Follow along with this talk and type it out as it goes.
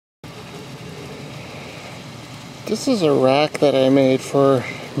This is a rack that I made for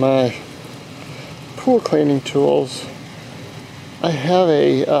my pool cleaning tools. I have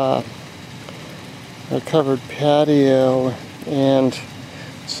a covered patio, and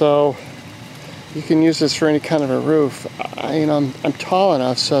so you can use this for any kind of a roof. I'm tall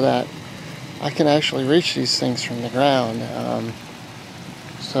enough so that I can actually reach these things from the ground.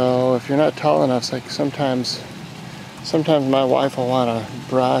 So if you're not tall enough, it's like sometimes my wife will want to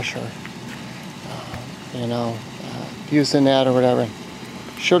brush or use the net or whatever.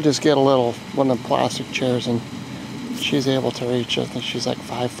 She'll just get one of the plastic chairs and she's able to reach it. I think she's like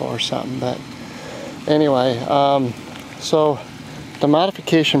 5'4" or something. But anyway, so the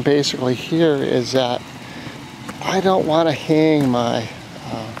modification basically here is that I don't want to hang my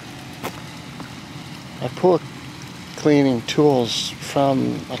pool cleaning tools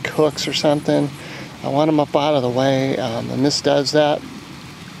from like hooks or something. I want them up out of the way, and this does that.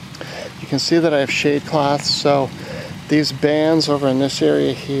 You can see that I have shade cloths, so these bands over in this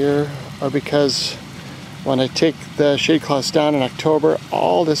area here are because when I take the shade cloths down in October,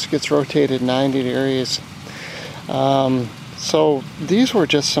 all this gets rotated 90 degrees. So these were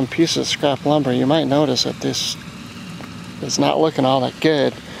just some pieces of scrap lumber. You might notice that this is not looking all that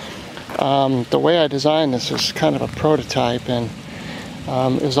good. The way I designed this is kind of a prototype, and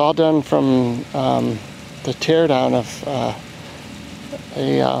it was all done from the teardown of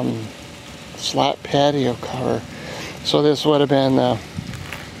a slat patio cover. So this would have been the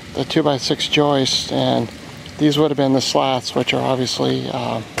 2x6 joist, and these would have been the slats, which are obviously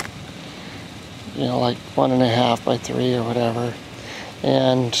like 1.5 by 3 or whatever.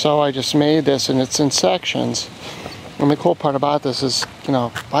 And so I just made this, and it's in sections. And the cool part about this is,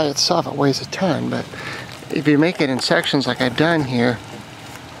 by itself it weighs a ton, but if you make it in sections like I've done here,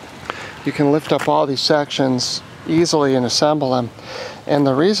 you can lift up all these sections easily and assemble them. And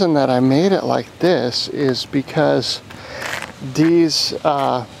the reason that I made it like this is because these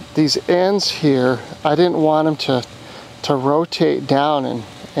ends here, I didn't want them to rotate down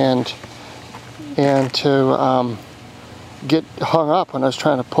and to get hung up when I was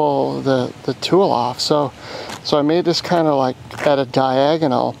trying to pull the tool off. So I made this kind of like at a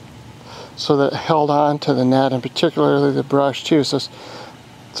diagonal so that it held on to the net, and particularly the brush too, so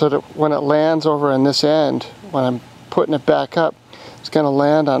that when it lands over in this end, when I'm putting it back up, it's going to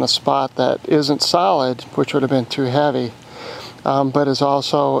land on a spot that isn't solid, which would have been too heavy, but is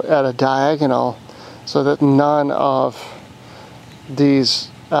also at a diagonal, so that none of these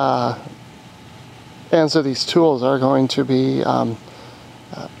ends of these tools are going to be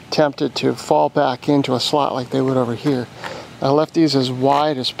tempted to fall back into a slot like they would over here. I left these as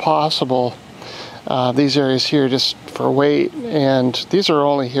wide as possible, these areas here, just for weight, and these are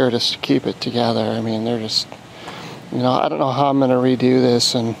only here just to keep it together. I mean, they're just, I don't know how I'm going to redo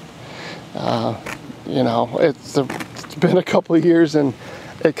this, and it's been a couple of years, and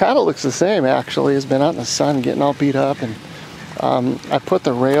it kind of looks the same actually. It's been out in the sun getting all beat up, and I put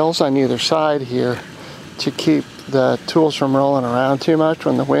the rails on either side here to keep the tools from rolling around too much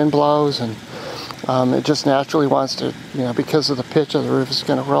when the wind blows, and it just naturally wants to, because of the pitch of the roof, it's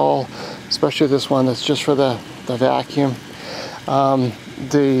going to roll, especially this one that's just for the vacuum.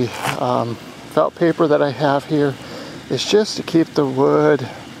 The felt paper that I have here is just to keep the wood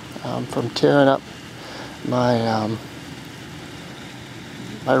from tearing up my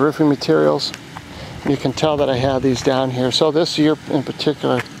my roofing materials. You can tell that I have these down here. So this year in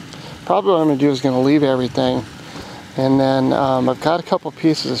particular, probably what I'm going to do is going to leave everything, and then I've got a couple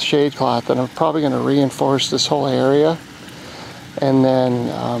pieces of shade cloth that I'm probably going to reinforce this whole area, and then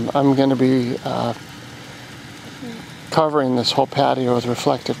I'm going to be covering this whole patio with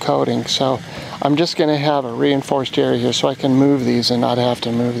reflective coating. So I'm just going to have a reinforced area here so I can move these and not have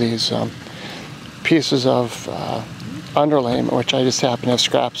to move these pieces of underlayment, which I just happen to have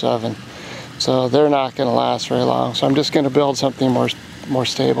scraps of, and so they're not going to last very long. So I'm just going to build something more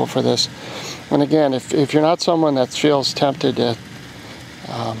stable for this. And again, if you're not someone that feels tempted to,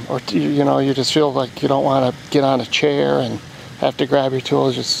 or you just feel like you don't want to get on a chair and have to grab your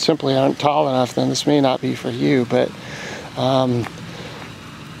tools, just simply aren't tall enough, then this may not be for you. But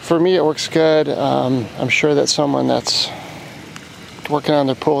for me, it works good. I'm sure that someone that's working on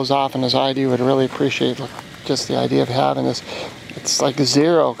their pool as often as I do would really appreciate just the idea of having this. It's like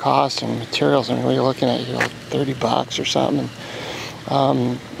zero cost in materials. I mean, what you're looking at here, like $30 or something.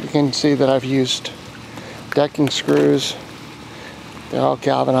 You can see that I've used decking screws. They're all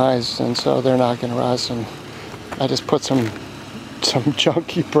galvanized, and so they're not going to rust. And I just put some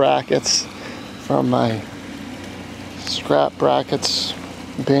junky brackets from my scrap brackets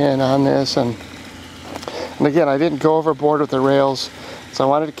bin on this, and again, I didn't go overboard with the rails, so I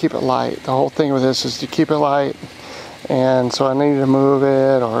wanted to keep it light. The whole thing with this is to keep it light and so I needed to move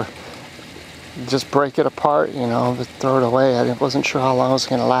it or just break it apart, you know, throw it away. I wasn't sure how long it was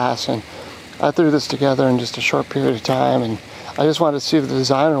going to last, and I threw this together in just a short period of time, and I just wanted to see if the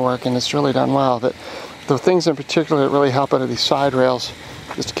design would work, and it's really done well. But the things in particular that really help out are these side rails,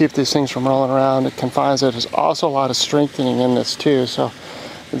 just to keep these things from rolling around. It confines it. There's also a lot of strengthening in this too, so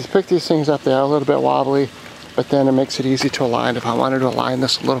if you pick these things up, they are a little bit wobbly, but then it makes it easy to align. If I wanted to align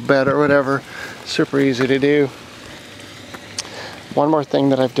this a little bit or whatever, super easy to do. One more thing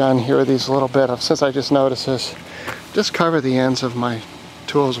that I've done here, these little bit of, since I just noticed this, just cover the ends of my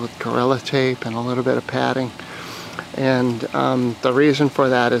tools with Gorilla Tape and a little bit of padding. And the reason for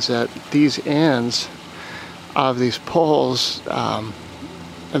that is that these ends of these poles,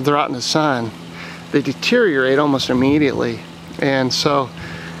 if they're out in the sun, they deteriorate almost immediately. And so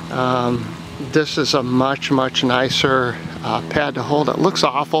this is a much nicer pad to hold. It looks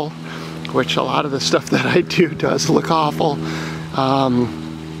awful, which a lot of the stuff that I do does look awful.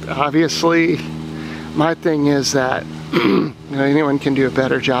 Obviously, my thing is that you know, anyone can do a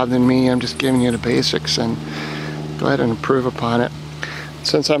better job than me. I'm just giving you the basics, and go ahead and improve upon it.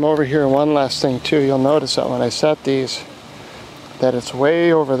 Since I'm over here, one last thing too, you'll notice that when I set these, that it's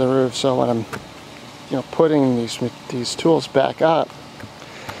way over the roof. So when I'm, you know, putting these tools back up,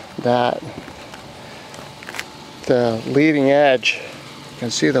 that the leading edge, you can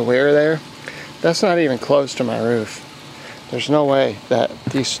see the wear there, that's not even close to my roof. There's no way that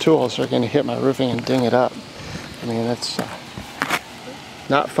these tools are going to hit my roofing and ding it up. I mean, it's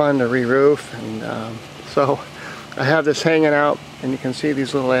not fun to re-roof, and so I have this hanging out, and you can see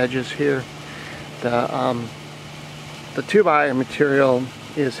these little edges here. The 2x material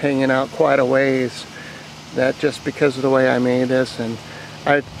is hanging out quite a ways, that just because of the way I made this, and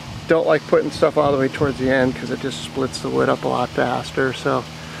I don't like putting stuff all the way towards the end because it just splits the wood up a lot faster. So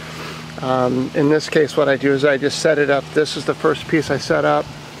in this case, what I do is I just set it up. This is the first piece I set up,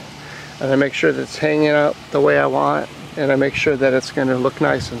 and I make sure that it's hanging out the way I want, and I make sure that it's going to look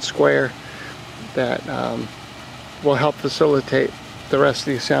nice and square. That will help facilitate the rest of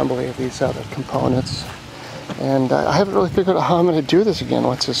the assembly of these other components. And I haven't really figured out how I'm going to do this again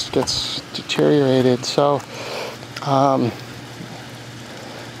once this gets deteriorated. So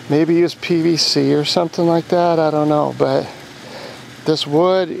maybe use PVC or something like that, I don't know. But this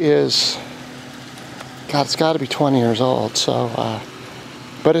wood is, God, it's got to be 20 years old. So,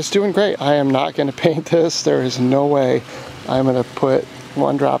 but it's doing great. I am not going to paint this. There is no way I'm going to put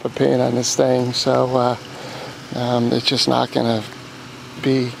one drop of paint on this thing. So it's just not going to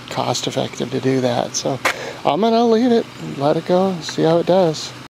be cost effective to do that. So I'm going to leave it, let it go, see how it does.